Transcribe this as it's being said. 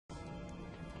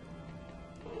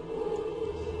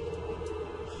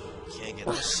Can't get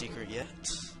a secret yet.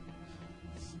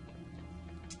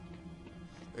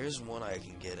 There's one I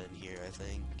can get in here, I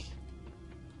think.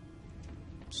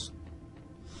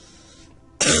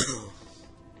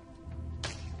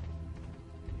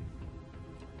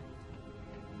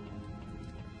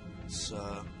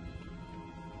 So,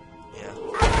 yeah.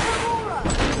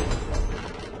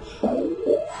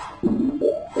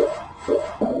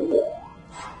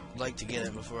 I'd like to get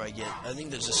it before I get. I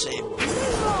think there's a save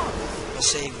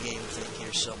game thing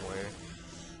here somewhere.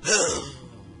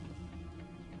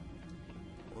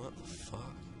 What the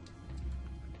fuck?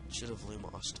 Should have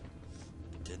Lumosed.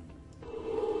 Didn't.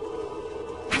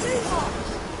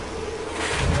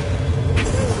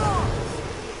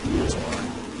 That's why.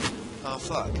 Oh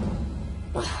fuck.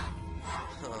 Oh.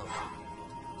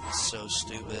 So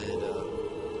stupid.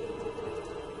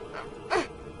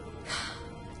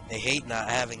 I hate not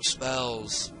having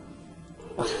spells.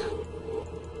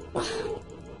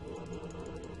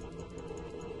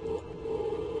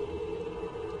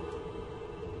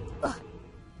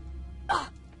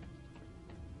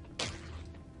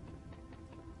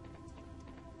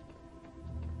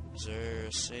 Is there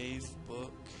a save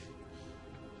book?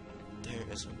 There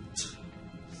isn't.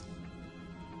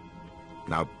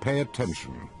 Now pay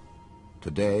attention.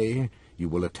 Today, you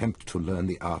will attempt to learn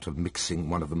the art of mixing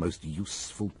one of the most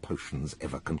useful potions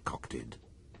ever concocted.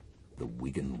 The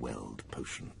Wiggenweld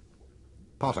potion.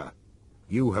 Potter,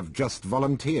 you have just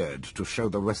volunteered to show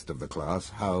the rest of the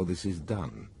class how this is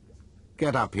done.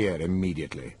 Get up here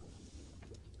immediately.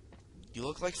 You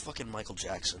look like fucking Michael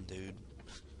Jackson, dude.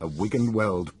 A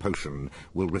Wiggenweld potion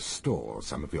will restore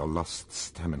some of your lost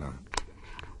stamina.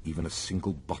 Even a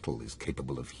single bottle is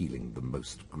capable of healing the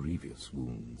most grievous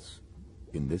wounds.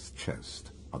 In this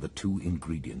chest are the 2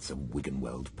 ingredients of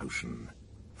Wiggenweld potion.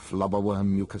 Flubberworm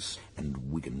mucus and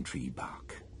Wiggentree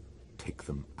bark. Take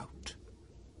them out.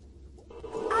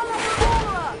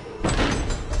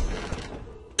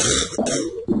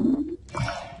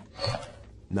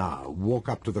 Now, walk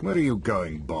up to the... Where are you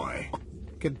going, boy?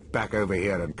 Get back over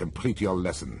here and complete your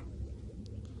lesson.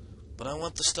 But I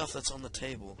want the stuff that's on the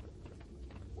table.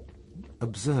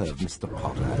 Observe Mr.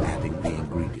 Potter adding the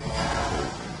ingredients to the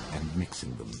bowl and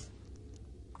mixing them.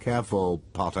 Careful,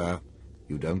 Potter.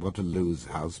 You don't want to lose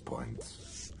house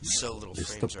points. So little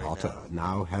Mr. frames right Potter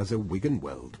now. now has a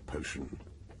Wiggenweld potion.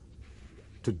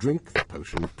 To drink the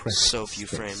potion, press So few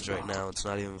space frames right bar. now, it's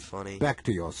not even funny. Back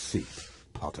to your seat,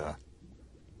 Potter.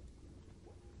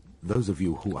 Those of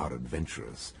you who are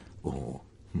adventurous, or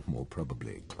more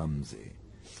probably clumsy,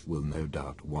 will no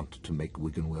doubt want to make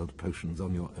Wiggenweld potions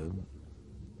on your own.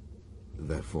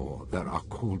 Therefore, there are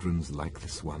cauldrons like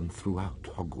this one throughout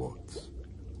Hogwarts.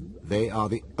 They are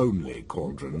the only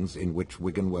cauldrons in which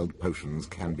Wiggenweld potions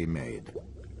can be made.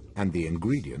 And the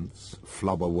ingredients,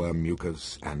 flubberworm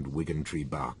mucus and Wiggentree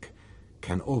bark,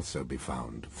 can also be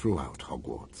found throughout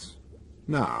Hogwarts.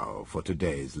 Now, for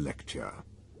today's lecture,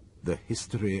 the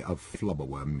history of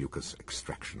flubberworm mucus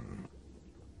extraction.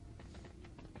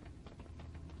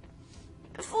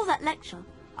 Before that lecture,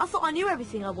 I thought I knew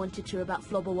everything I wanted to about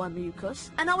flubberworm mucus,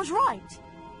 and I was right.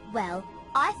 Well,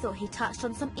 I thought he touched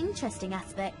on some interesting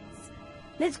aspects.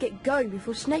 Let's get going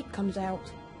before Snape comes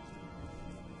out.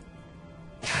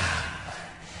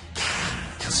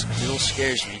 This little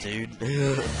scares me, dude.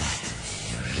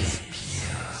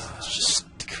 It's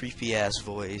just the creepy-ass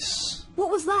voice. What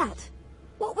was that?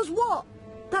 What was what?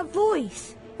 That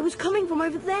voice. It was coming from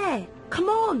over there. Come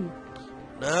on.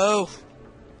 No!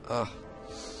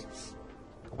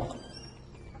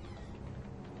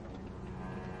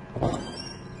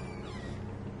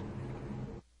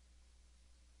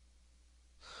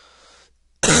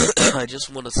 I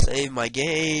just want to save my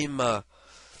game. Oh,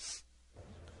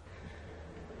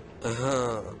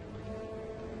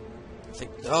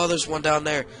 there's one down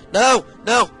there. No!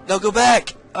 No! No, go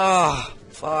back! Ah,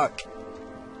 fuck.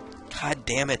 God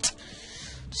damn it.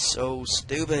 So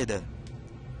stupid.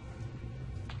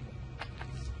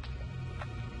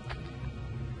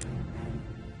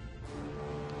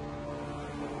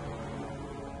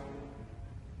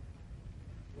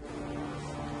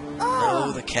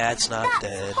 No, the cat's not That's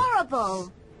dead.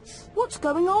 horrible. What's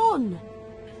going on?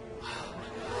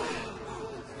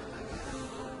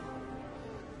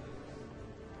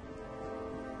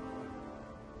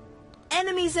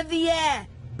 Enemies of the air,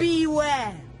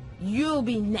 beware! You'll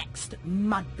be next,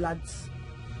 mudbloods.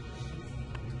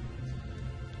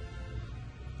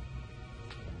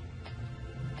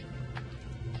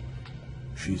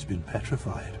 She's been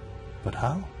petrified, but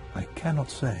how? I cannot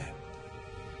say.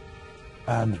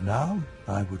 And now,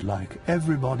 I would like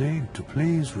everybody to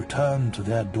please return to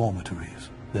their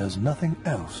dormitories. There's nothing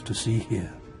else to see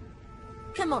here.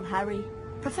 Come on, Harry.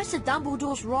 Professor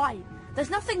Dumbledore's right. There's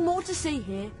nothing more to see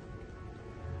here.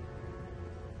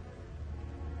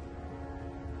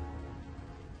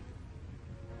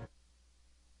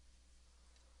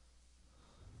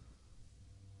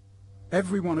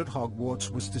 Everyone at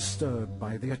Hogwarts was disturbed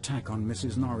by the attack on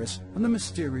Mrs. Norris and the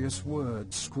mysterious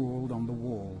words scrawled on the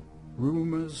wall.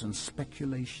 Rumours and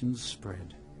speculations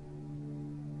spread.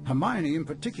 Hermione in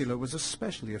particular was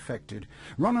especially affected.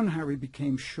 Ron and Harry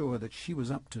became sure that she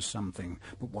was up to something,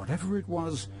 but whatever it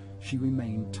was, she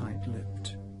remained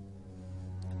tight-lipped.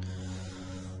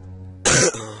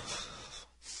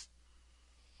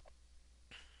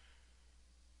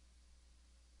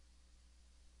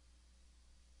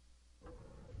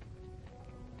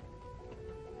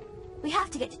 We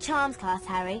have to get to Charms class,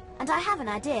 Harry, and I have an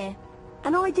idea.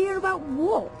 An idea about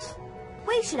what?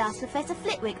 We should ask Professor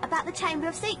Flitwick about the Chamber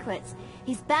of Secrets.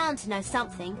 He's bound to know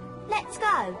something. Let's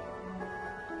go.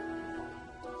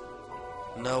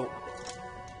 No.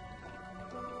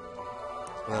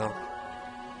 Well,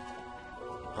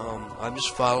 I'm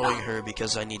just following her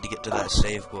because I need to get to that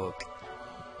save book.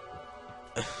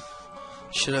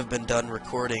 Should have been done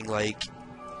recording like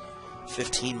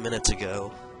 15 minutes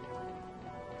ago.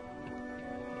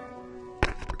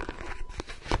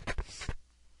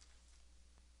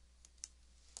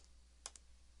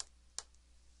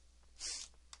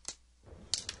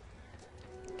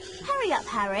 Hurry up,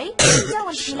 Harry. You don't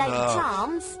want to be late for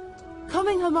Charms.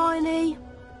 Coming, Hermione.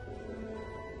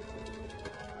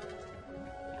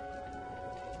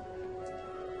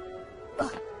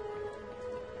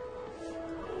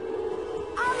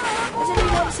 Has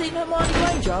anyone seen Hermione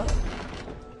Granger?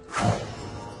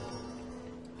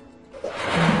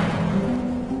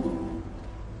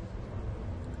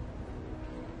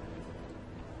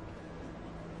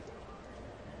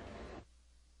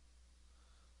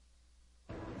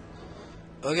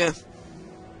 Okay,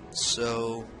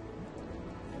 so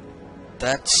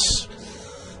that's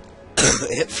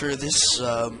it for this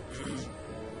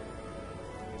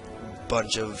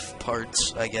bunch of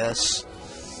parts, I guess.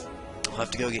 I'll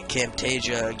have to go get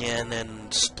Camtasia again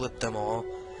and split them all.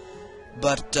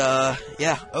 But,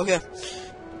 yeah, okay.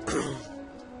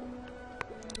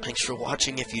 Thanks for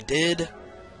watching if you did.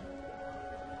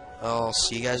 I'll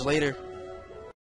see you guys later.